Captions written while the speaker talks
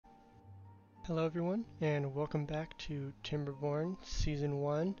Hello everyone, and welcome back to TimberBorn Season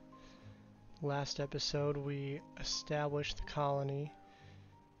 1. Last episode we established the colony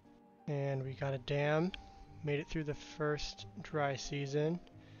and we got a dam, made it through the first dry season,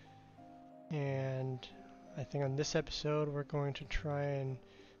 and I think on this episode we're going to try and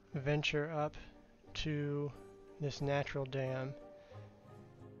venture up to this natural dam.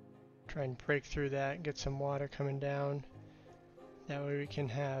 Try and break through that, get some water coming down. That way we can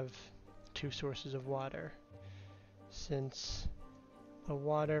have two sources of water, since the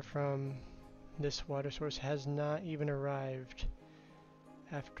water from this water source has not even arrived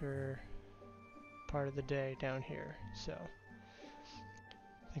after part of the day down here, so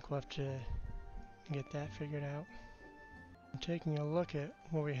I think we'll have to get that figured out. Taking a look at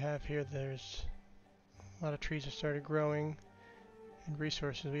what we have here, there's a lot of trees have started growing, and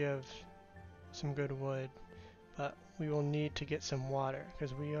resources. We have some good wood, but we will need to get some water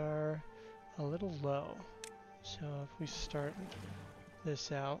because we are a little low. So if we start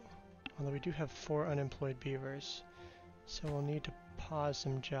this out, although we do have 4 unemployed beavers, so we'll need to pause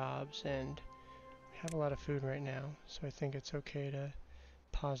some jobs, and we have a lot of food right now, so I think it's okay to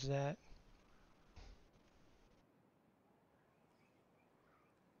pause that.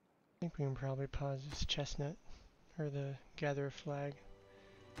 I think we can probably pause this chestnut, or the gatherer flag.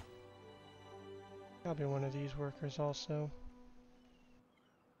 Probably one of these workers also.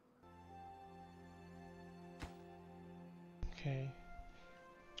 Okay.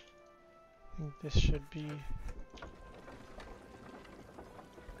 I think this should be...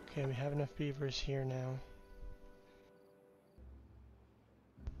 Okay, we have enough beavers here now.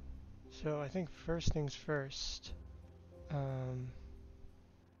 So I think first things first,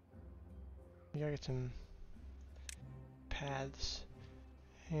 we gotta get some paths,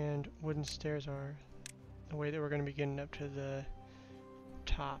 and wooden stairs are the way that we're gonna be getting up to the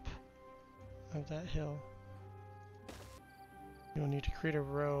top of that hill. You'll need to create a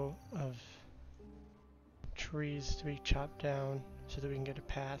row of trees to be chopped down so that we can get a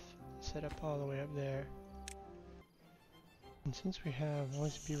path set up all the way up there. And since we have all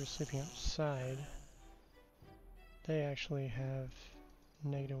these beavers sleeping outside, they actually have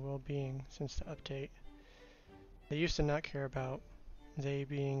negative well-being since the update. They used to not care about, they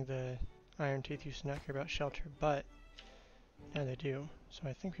being the Iron Teeth used to not care about shelter, but now they do. So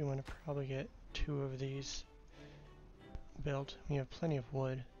I think we want to probably get 2 of these built. We have plenty of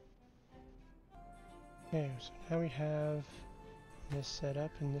wood. Okay, so now we have this set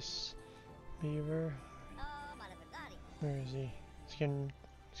up, and this beaver, where is he?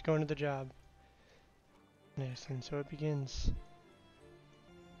 He's going to the job. Nice, and so it begins.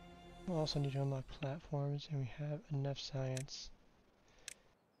 We'll also need to unlock platforms, and we have enough science.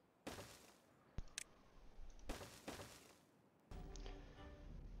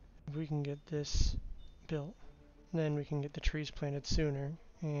 If we can get this built, then we can get the trees planted sooner,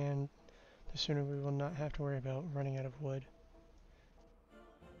 and the sooner we will not have to worry about running out of wood.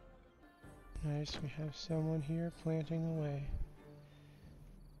 Nice, we have someone here planting away.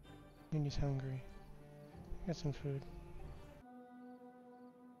 And he's hungry. Got some food.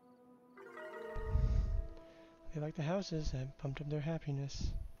 They like the houses, that pumped up their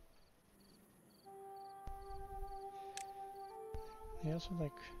happiness. They also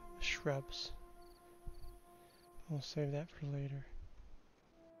like shrubs. We'll save that for later.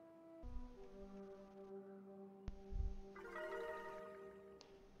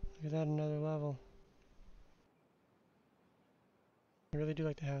 Look at that, another level. I really do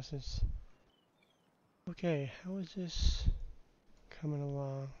like the houses. Okay, how is this coming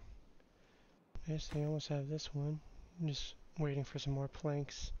along? Yes, they almost have this one. I'm just waiting for some more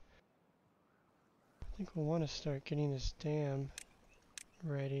planks. I think we'll want to start getting this dam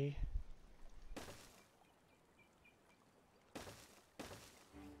ready.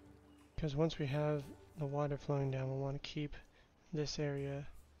 Because once we have the water flowing down, we'll want to keep this area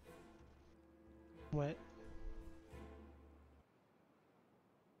wet.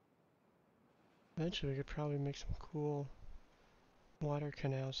 Eventually we could probably make some cool water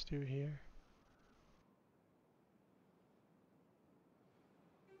canals through here.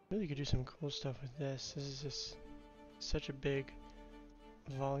 Really could do some cool stuff with this. This is just such a big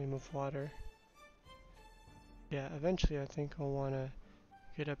volume of water. Yeah, eventually I think I'll want to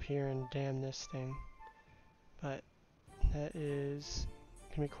get up here and dam this thing, but that is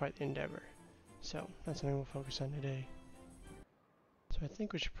going to be quite the endeavor. So that's something we'll focus on today. So I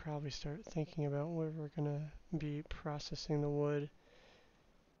think we should probably start thinking about where we're going to be processing the wood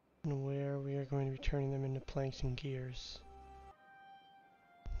and where we are going to be turning them into planks and gears.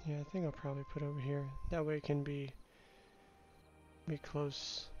 Yeah, I think I'll probably put over here. That way it can be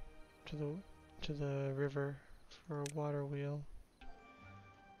close to the to the river for a water wheel.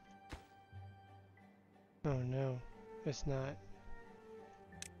 Oh no, it's not.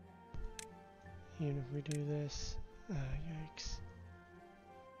 Even if we do this, yikes.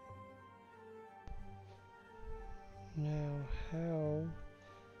 Now, how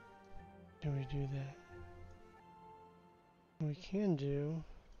do we do that? What we can do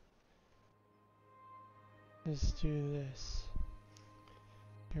is do this.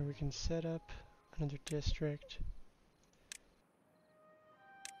 Here we can set up another district,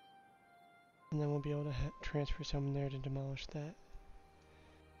 and then we'll be able to transfer someone there to demolish that.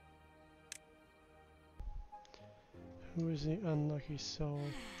 Who is the unlucky soul?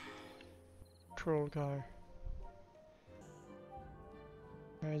 Trollgar.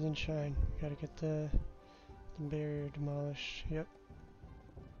 Rise and shine. We gotta get the barrier demolished. Yep.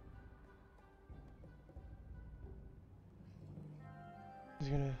 He's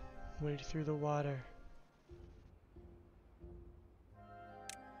gonna wade through the water.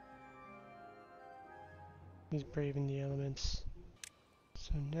 He's braving the elements.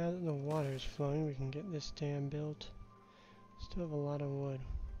 So now that the water is flowing, we can get this dam built. Still have a lot of wood.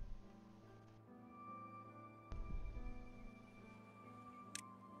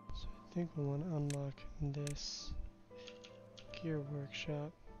 So I think we'll want to unlock this gear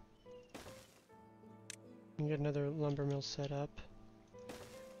workshop. And get another lumber mill set up.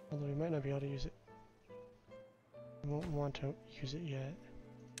 Although we might not be able to use it. We won't want to use it yet.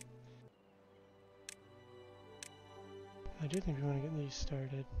 I do think we want to get these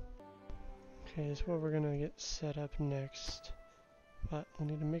started. Okay, that's what we're gonna get set up next. But we'll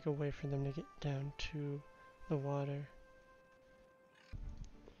need to make a way for them to get down to the water.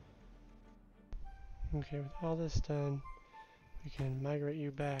 Okay, with all this done, we can migrate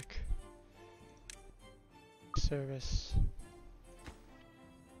you back. Service.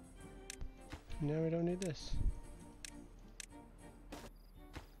 Now we don't need this.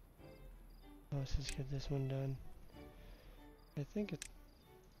 Let's just get this one done. I think it's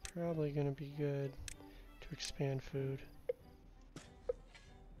probably going to be good to expand food.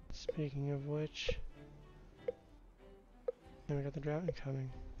 Speaking of which, now we got the drought incoming.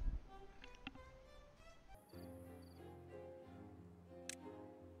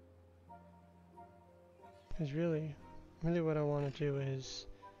 Because really what I want to do is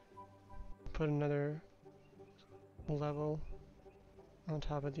put another level on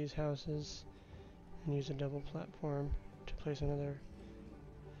top of these houses and use a double platform to place another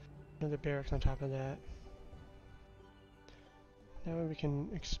barracks on top of that. That way we can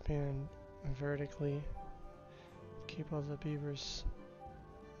expand vertically, keep all the beavers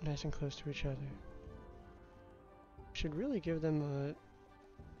nice and close to each other. We should really give them a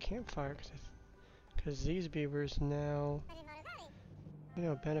campfire because these beavers now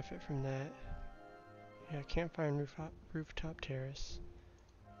benefit from that. Yeah, campfire and rooftop terrace.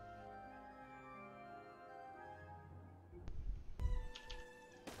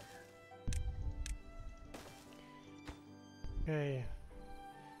 Okay,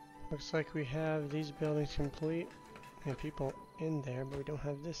 looks like we have these buildings complete and people in there, but we don't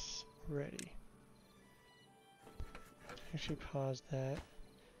have this ready. Actually pause that.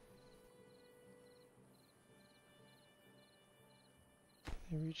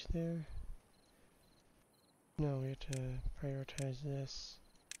 They reach there? No, we have to prioritize this.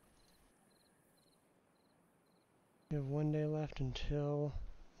 We have 1 day left until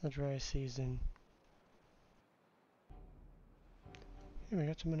the dry season. Hey, we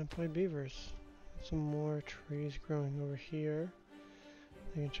got some unemployed beavers. Some more trees growing over here.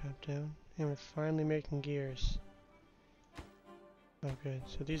 They can chop down. And we're finally making gears. Oh good,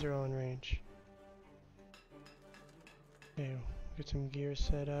 so these are all in range. Okay, we'll get some gears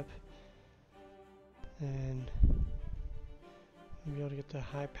set up. And we'll be able to get the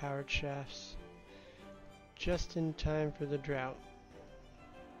high powered shafts just in time for the drought.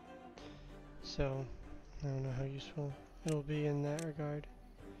 So, I don't know how useful it'll be in that regard,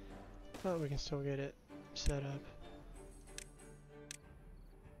 but we can still get it set up.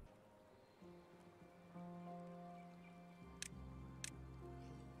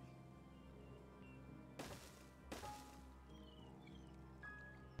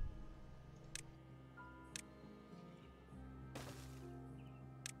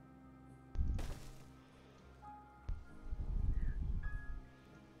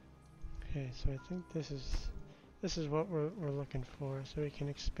 Okay, so I think this is what we're looking for, so we can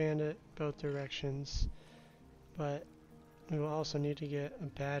expand it both directions, but we will also need to get a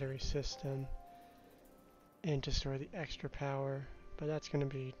battery system and to store the extra power, but that's going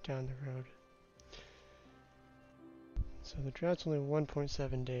to be down the road. So the drought's only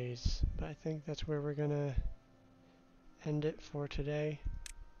 1.7 days, but I think that's where we're gonna end it for today.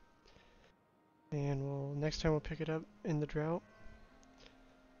 And next time we'll pick it up in the drought.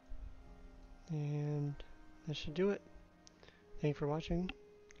 And that should do it. Thank you for watching.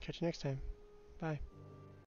 Catch you next time. Bye.